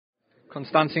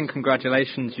Konstantin,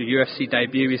 congratulations, your UFC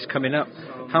debut is coming up.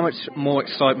 How much more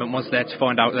excitement was there to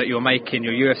find out that you're making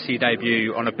your UFC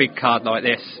debut on a big card like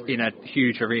this in a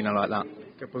huge arena like that?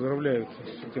 Поздравляю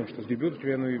с тем, что дебют у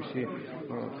тебя на UFC.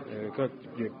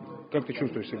 Как ты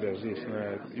чувствуешь себя здесь,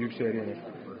 на UFC-арене?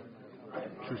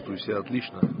 Чувствую себя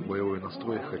отлично, боевой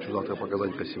настрой. Хочу завтра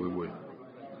показать красивый бой.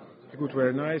 Good,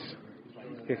 very nice.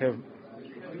 You have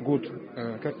good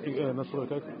настрой,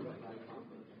 как?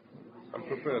 I'm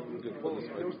prepared to get for this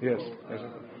fight. Yes.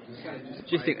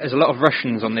 Do you think there's a lot of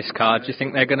Russians on this card? Do you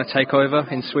think they're going to take over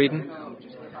in Sweden?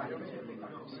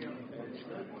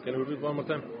 Can you repeat one more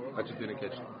time? I just didn't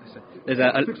catch it.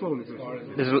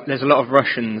 There's a lot of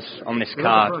Russians on this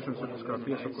card. Do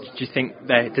you think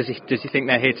does he think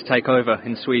they're here to take over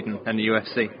in Sweden and the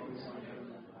UFC?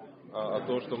 А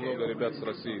то, что много ребят с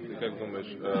России, ты как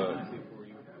думаешь,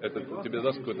 это тебе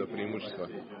даст какое-то преимущество?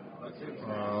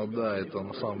 Да, это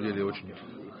на самом деле очень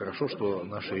хорошо, что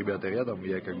наши ребята рядом.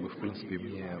 Я в принципе,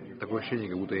 мне такое ощущение,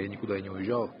 как будто я никуда не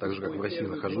уезжал, так же, как в России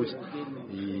нахожусь,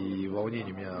 и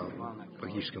волнение у меня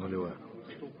практически нулевое.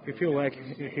 You feel like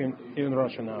in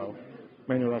Russia now,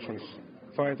 many Russian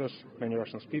fighters, many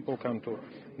Russian people come to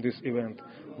this event,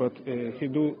 but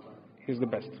he's the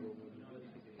best.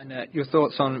 And your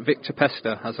thoughts on Viktor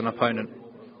Pesta as an opponent?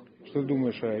 Что ты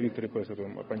думаешь о Викторе Песте,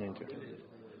 твоем оппоненте?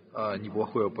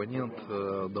 Неплохой оппонент,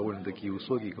 довольно-таки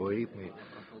высокий, колоритный,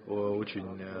 очень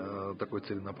такой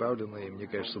целенаправленный. Мне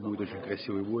кажется, будет очень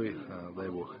красивый бой, дай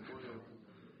бог.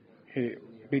 He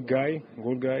big guy,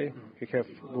 good guy. He have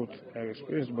good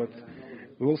experience, but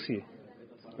we'll see.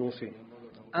 We'll see.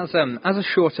 As a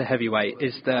shorter heavyweight,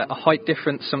 is there a height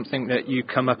difference something that you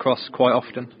come across quite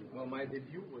often?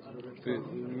 Ты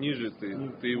ниже,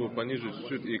 ты его пониже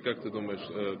чуть-чуть, и как ты думаешь,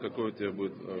 какой у тебя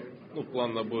будет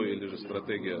план на бой или же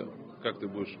стратегия, как ты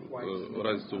будешь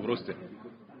разницу в росте?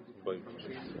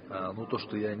 То,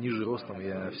 что я ниже ростом,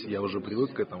 я уже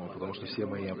привык к этому, потому что все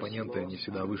мои оппоненты, они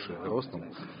всегда выше ростом.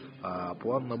 А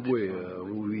план на бой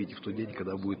вы увидите в тот день,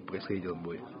 когда будет происходить этот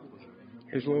бой.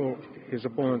 He's low, his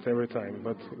opponent every time,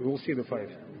 but we'll see the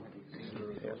fight.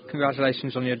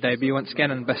 Congratulations on your debut once again,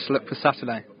 and best of luck for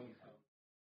Saturday.